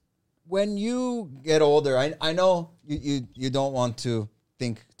 when you get older, I know you don't want to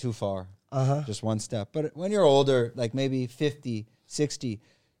think too far. Just one step. But when you're older, like maybe 50, 60,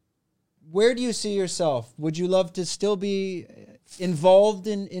 where do you see yourself? Would you love to still be involved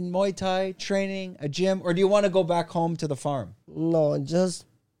in Muay Thai training, a gym, or do you want to go back home to the farm? No, just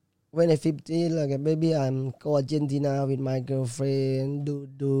when I'm 50, like maybe I'm go Argentina with my girlfriend,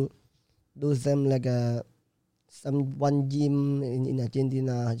 do some like some one gym in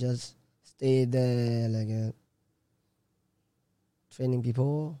Argentina, just stay there like training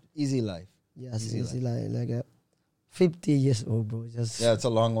people. Easy life. Yes, easy like 50 years old, bro. Just Yeah, it's a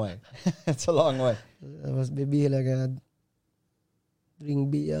long way. It's a long way. I was maybe like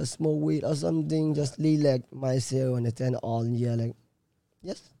drink beer, smoke weed or something, just relax myself and attend all year. Like,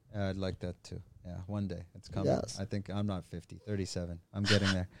 yes. Yeah, I'd like that too. Yeah, one day it's coming. Yes. I think I'm not 50, 37. I'm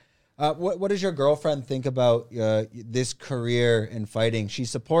getting there. What does your girlfriend think about this career in fighting? She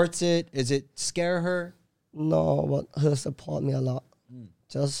supports it. Is it scare her? No, but her support me a lot.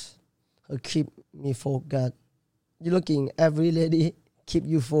 Just her keep me focused. You looking every lady keep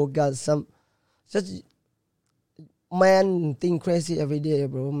you focused. Some just man think crazy every day,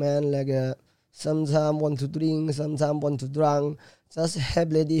 bro. Man like sometimes want to drink, sometimes want to drink. Just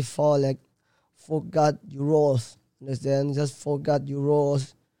have lady for like forgot your roles. Understand? Just forgot your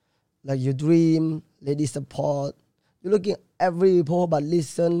roles. Like your dream, lady support. You looking every people but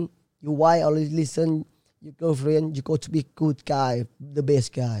listen. You why always listen. Your girlfriend, you go to be good guy, the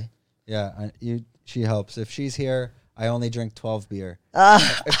best guy. Yeah, she helps. If she's here, I only drink 12 beer.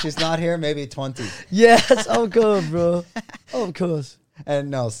 If she's not here, maybe 20. Yes, of course, bro. Of course.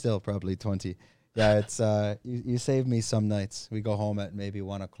 And no, still probably 20. Yeah, it's you save me some nights. We go home at maybe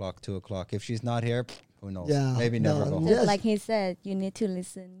 1 o'clock, 2 o'clock. If she's not here, who knows? Yeah, Maybe never no, go home. Yes. Just like he said, you need to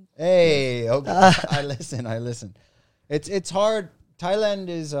listen. Hey, okay. I listen. It's hard. Thailand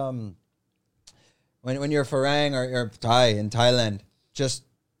is when you're Farang or Thai in Thailand, just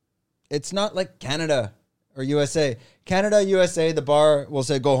it's not like Canada or USA. Canada, USA, the bar will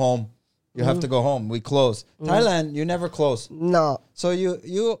say go home. You have to go home. We close. Thailand, you never close. No, So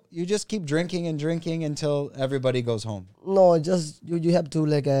you just keep drinking and drinking until everybody goes home. no, just you have to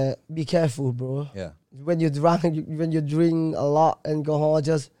like be careful, bro. Yeah. When you drunk, when you drink a lot and go home,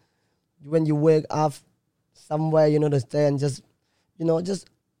 just when you wake up somewhere, you know, the stand, just you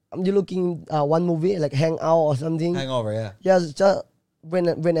looking one movie like Hangout or something. Hangover, yeah. Yes, just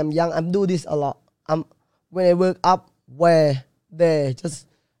when I'm young, I'm do this a lot. When I wake up, where there, just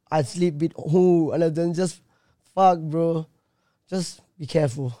I sleep with who, and then just fuck, bro. Just be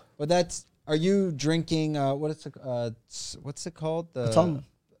careful. But are you drinking? What's it called? Kratom.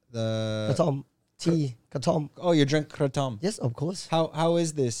 The Kratom. Tea. Kratom. Oh, you drink kratom. Yes, of course. How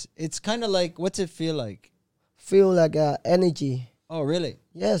is this? It's kind of like, what's it feel like? Feel like energy. Oh, really?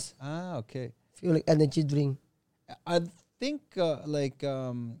 Yes. Ah, okay. Feel like energy drink. I think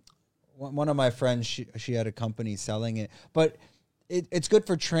one of my friends, she had a company selling it, but it's good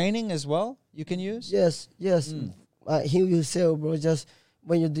for training as well. You can use. Yes. Here you sell, bro. Just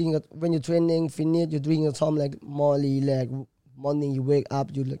when you training finish, you drink a time like morning, like morning you wake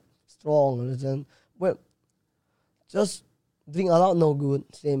up, you like strong. Understand? Well, just drink a lot no good.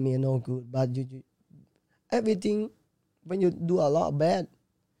 Same me no good, but you everything when you do a lot bad,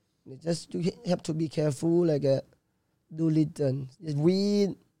 you have to be careful. Like do little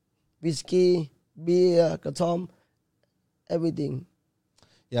weed, whiskey, beer, kratom, everything.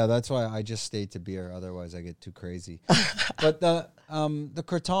 Yeah, that's why I just stay to beer. Otherwise, I get too crazy. But the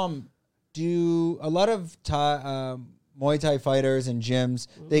kratom, a lot of Muay Thai fighters and gyms,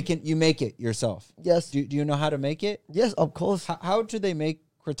 you make it yourself. Yes. Do you know how to make it? Yes, of course. How do they make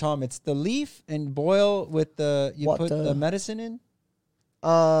kratom? It's the leaf and boil with put the medicine in?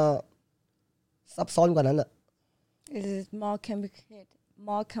 ซับซ้อนกว่านั้นอะ It is more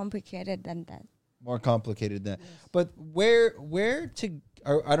complicated than that. More complicated than. But where to?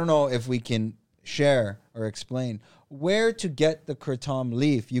 Or I don't know if we can share or explain where to get the kratom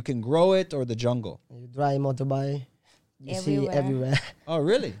leaf. You can grow it or the jungle. You drive motorbike, you see everywhere. Oh,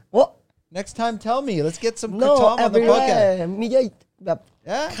 really? What? Next time, tell me. Let's get some No, kratom on the podcast. everywhere. มีเยอะแบบ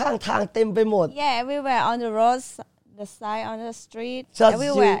Yeah. ข้างทางเต็มไปหมด Yeah, everywhere on the roads, the side on the street, Just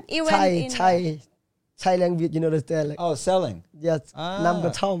everywhere. you Even in Thai language, you know understand like Oh, selling. yes นำก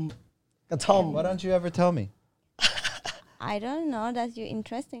ระท่อม Why don't you ever tell me? I don't know that you're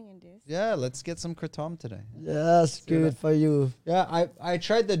interested in this. Yeah, let's get some kratom today. yes good for you Yeah, I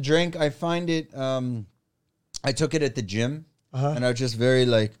tried the drink. I find it. I took it at the gym, and I was just very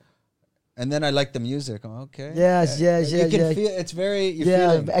like. And then I like the music. I'm okay. yes You can feel it's very.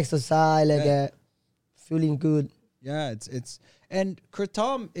 exercise like feeling good Yeah, it's and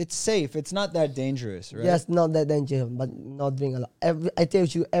kratom. It's safe. It's not that dangerous, right? yes not that danger but not drink a lot I tell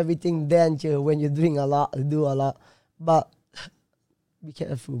you everything danger when you drink a lot do a lot but be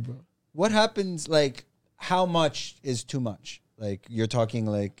careful bro What happens? Like, how much is too much? Like, you're talking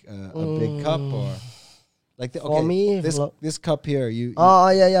like a big cup or like For me, this cup here. You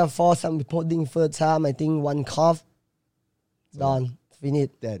yeah for some people drink first time I think one cup done finish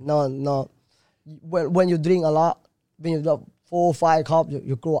Dead. no when you drink a lot when you drink 4-5 cups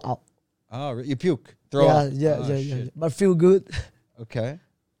you grow out you puke, throw up. yeah but feel good Okay.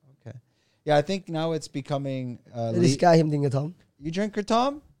 Yeah, I think now it's becoming. this guy him drink a Tom You drink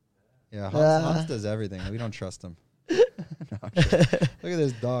kratom? Yeah, Hans does everything. We don't trust him. No, I'm kidding. Look at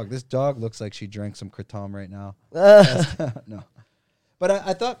this dog. This dog looks like she drank some kratom right now. No, but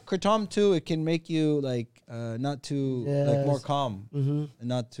I thought kratom too. It can make you like not too like more calm, and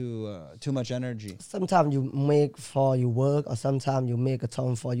not too much energy. sometimes you make for your work or sometimes you make a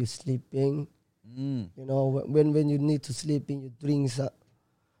Tom for you sleeping you know when you need to sleeping you drink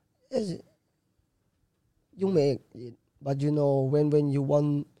you make it but you know when you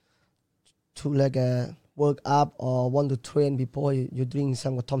want to like work up or want to train before you drink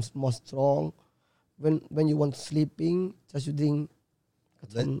some Tom more strong when you want sleeping just you drink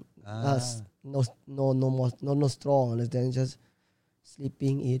no strong understand just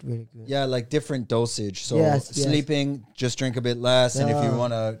sleeping eat very good Yeah, like different dosage. So Yes. sleeping, just drink a bit less, and if you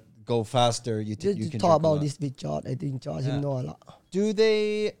want to go faster, you just can talk drink a about lot. this with George I think George him know a lot Do they?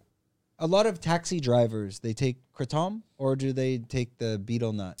 A lot of taxi drivers, they take kratom, or do they take the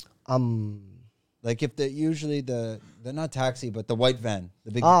betel nut? Like if they're not taxi, but the white van,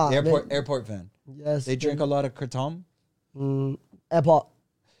 the big airport van. yes They drink a lot of kratom. Airport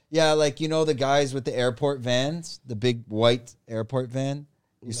Yeah, like you know the guys with the airport vans, the big white airport van.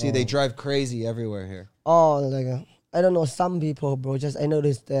 You see, they drive crazy everywhere here. Oh, like I don't know. Some people, bro. Just I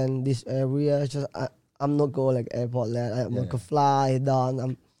noticed in this area. Just I'm not go like airport land. I'm not go fly down.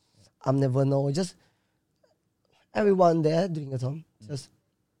 I'm never know. Just everyone there doing it home. Just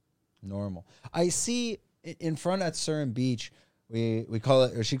normal. I see in front at Surin Beach. We call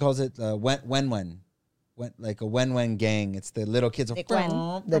it, or she calls it, when like a when gang. It's the little kids. The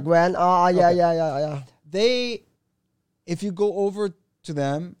Gwen. the grand. Oh yeah. They, if you go over to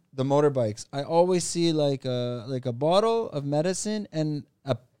them, the motorbikes, I always see like a bottle of medicine and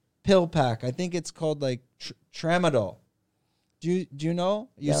a pill pack. I think it's called like tramadol. Do you know?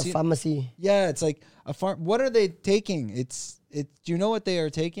 You see pharmacy. Yeah, it's like a farm. What are they taking? Do you know what they are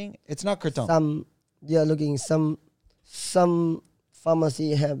taking? It's not kratom. Some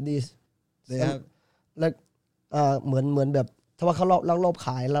pharmacy have this. They have like เหมือนแบบถ้าว่าเขารอบข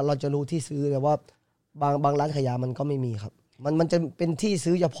ายเราจะรู้ที่ซื้อแต่ว่าบางร้านขายยามันก็ไม่มีครับมันจะเป็นที่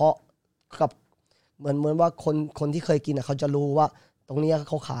ซื้อเฉพาะกับเหมือนว่าคนที่เคยกินเขาจะรู้ว่าตรงนี้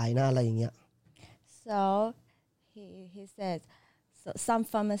เขาขายนะอะไรอย่างเงี้ย So he says so some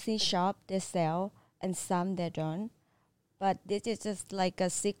pharmacy shop they sell and some they don't. But this is just like a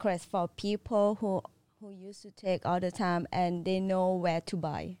secret for people who used to take all the time and they know where to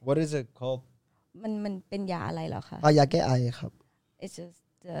buy. What is it called? มันเป็นยาอะไรเหรอคะ ยาแก้ไอครับ It's just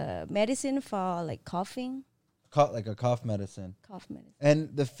the medicine for like coughing. Like a cough medicine. Cough medicine. And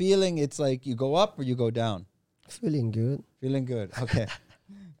the feeling, it's like you go up or you go down. Feeling good. Feeling good. Okay.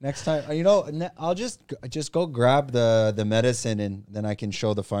 Next time, I'll just go grab the medicine and then I can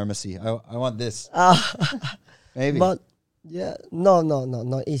show the pharmacy. I want this. Maybe. But yeah, no,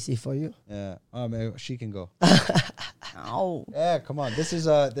 not easy for you. Yeah. Maybe she can go. Oh. Yeah, come on. This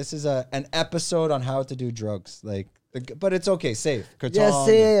is an episode on how to do drugs. Like, but it's okay, safe. Yeah,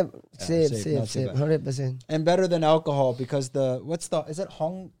 safe, 100%. And better than alcohol because is it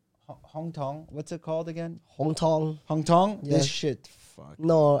Hong Tong? What's it called again? Hong Tong. Hong Tong? Yes. This shit. Fuck.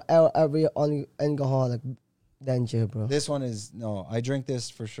 No, every alcohol like danger, bro. This one is no. I drink this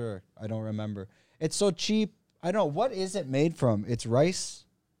for sure. I don't remember. It's so cheap. I don't know. What is it made from? It's rice.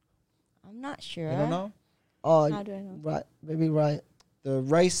 I'm not sure. I don't know. Oh, How do I know? right, maybe right. The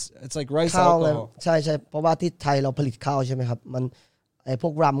rice. It's like rice ข้าวเลย alcohol. ใช่เพราะว่าที่ไทยเราผลิตข้าวใช่ไหมครับมันไอ้พว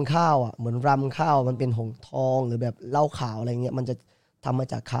กรำข้าวอ่ะเหมือนรำข้าวมันเป็นหงทองหรือแบบเหล้าขาวอะไรเงี้ยมันจะทำมา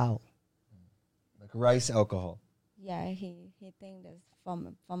จากข้าว Like rice alcohol. Yeah, he think that's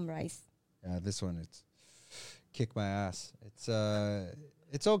from rice. Yeah, this one it's kick my ass.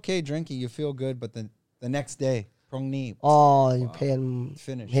 It's okay drinking. You feel good, but then the next day, prong ni. Oh, you pain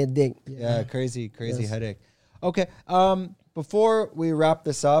Finish. headache. Yeah, crazy Yes. headache. Okay. Before we wrap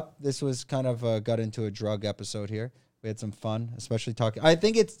this up, this was kind of got into a drug episode here. We had some fun, especially talking. I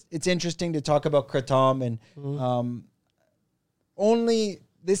think it's interesting to talk about kratom and only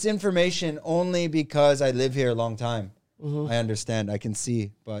this information only because I live here a long time. I understand. I can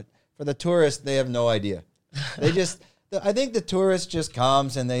see, but for the tourists, they have no idea. They just. I think the tourist just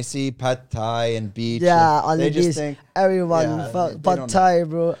comes and they see pad thai and beach. Yeah, and only they just this. think Everyone Yeah, they pad don't Thai,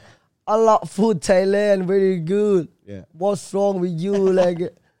 bro. A lot food Thailand, very good. Yeah. What's wrong with you? Like,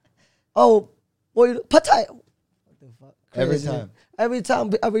 oh, boy, pad Thai. What the fuck? Every Crazy. time.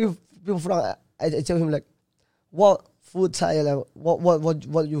 Every people from I tell him like, what food Thai? Like,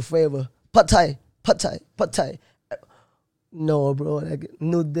 what your flavor? Pad Thai. No, bro. Like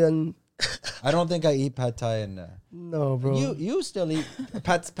noodle. I don't think I eat pad thai and No, bro. you still eat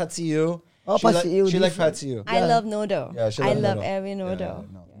pad siu. Oh, pad siu, She like pad different. siu. I love noodle. Yeah, she I love love noodle. every noodle.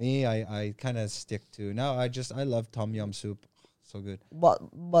 Yeah, no. Me, I kind of stick to now. I love tom yum soup. So good. But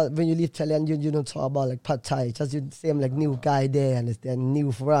when you leave Thailand, you don't talk about like pad Thai. Just you same like new guy there and then new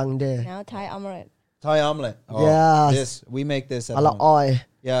Farang there. Now Thai omelette. Thai omelet. Oh, Yes. we make this at A lot home. oil.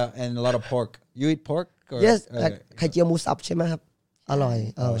 Yeah, and a lot of pork. You eat pork? Or, Yes, okay. like ไข่เจียวหมูสับใช่ไหมครับอร่อย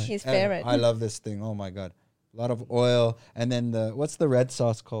His And favorite. I love this thing. Oh my god. A lot of oil and then what's the red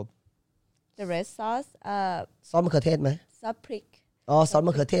sauce called? The red sauce, ซอสมะเขือเทศไหม saprik. อ๋อซอสม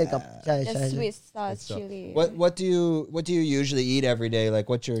ะเขือเทศกับใช่ The ใช่ sweet Good sauce stuff. chili. What do you usually eat every day? Like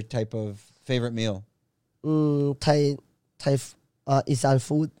what's your type of favorite meal? ไทยอีสาน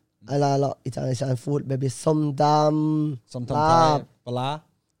ฟู้ดอะไรอีสานฟู้ดแบบส้มตำ Sometimes ลาบ Thai pala,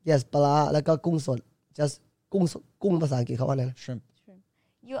 yes ปลาร้าแล้วก็กุ้งสด just กุ้งภาษาอังกฤษเขาว่าไงนะ shrimp.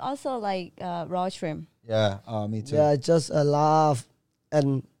 You also like raw shrimp. Yeah, me too. yeah just a laugh and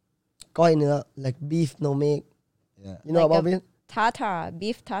ก้อยเนื้อ like beef no make Yeah. you know Like about a- it Tartar,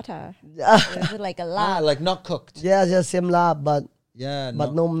 beef tartar. It's like a Ah, lab. like not cooked. yeah just same lab but Yeah,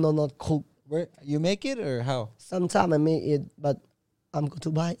 no not cook Where you make it or how? sometimes I make it but I'm going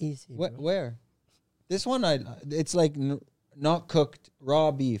to buy easy. Where? This one, it's like not cooked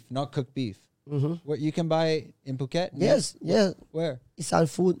raw beef, not cooked beef. What you can buy in Phuket? Yes. Where? Isan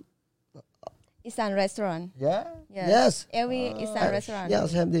food. Isan restaurant. Yeah. Yes. Every Isan restaurant.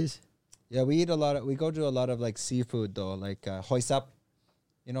 Yes, have this. Yeah, we go to a lot of like seafood though, like hoi sap.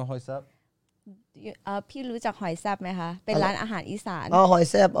 You know hoi sap? พี่รู้จักหอยแซ่บไหมคะเป็นร้านอาหารอีสาน Oh, hoi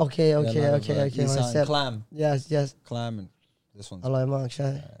sap. Okay. Isan Hoi sap. clam. Yes. Clam and this one's อร่อยมากใช่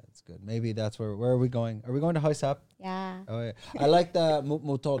it's good. Maybe that's where are we going? Are we going to hoi sap? yeah Oh yeah. I like the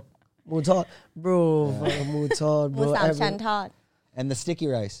mutot หมูทอด bro หมูทอด หมู bro สามชั้นทอด and the sticky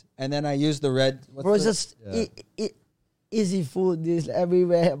rice. And then I use the red bro just easy food this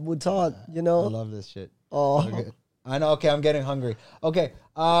everywhere หมูทอด you know I love this shit. oh Okay. I know. Okay, I'm getting hungry. Okay.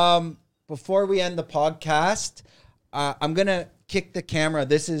 Before we end the podcast, I'm gonna kick the camera.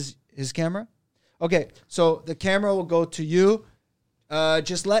 This is his camera. Okay, so the camera will go to you.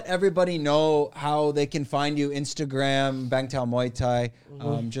 Just let everybody know how they can find you. Instagram, Bangtao Muay Thai.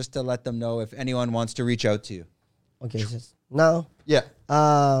 Just to let them know if anyone wants to reach out to you. okay now Yeah.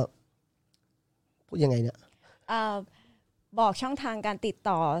 พูดยังไงเนี่ย บอกช่องทางการติด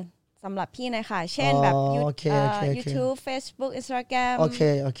ต่อสำหรับพี่หนะคะเช่นแบบ YouTube Facebook Instagram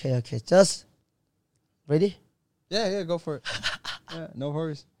okay just ready Yeah, go for it. Yeah, no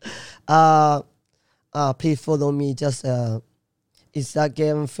worries. Please follow me just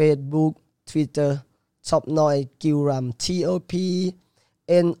Instagram Facebook Twitter TOPNOI KIWRAM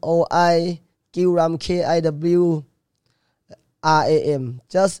TOPNOI KIWRAM KIWRAM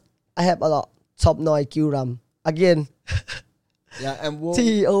just I have a lot TOPNOI KIWRAM again Yeah, and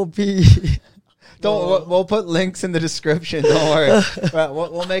TOP we'll put links in the description. Don't worry. Right,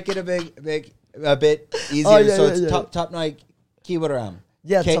 we'll make it a bit easier. So it's TOPNOI KIWRAM.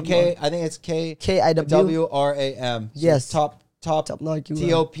 Yeah, K I think it's KIWRAM. So Yes. TOPNOI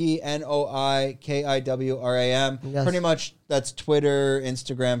KIWRAM. Yes. Pretty much that's Twitter,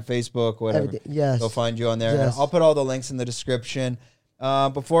 Instagram, Facebook, whatever. Everything. Yes. They'll find you on there. Yes. And I'll put all the links in the description.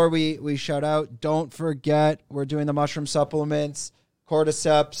 Before we shout out, don't forget we're doing the mushroom supplements,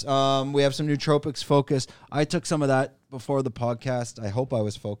 cordyceps. We have some nootropics focus. I took some of that before the podcast. I hope I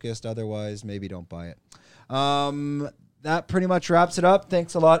was focused. Otherwise, maybe don't buy it. That pretty much wraps it up.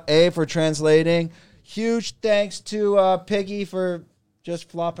 Thanks a lot, A, for translating. Huge thanks to Piggy for just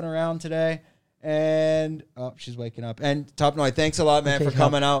flopping around today. And she's waking up. And TOPNOI, thanks a lot, man, for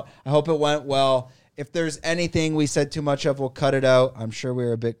coming out. I hope it went well. If there's anything we said too much of, we'll cut it out. I'm sure we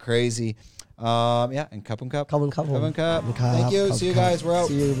were a bit crazy. Yeah, and cup and cup. Cup and cup. Cup and cup. Thank you. See you guys. We're out.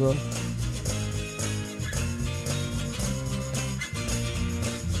 See you, bro.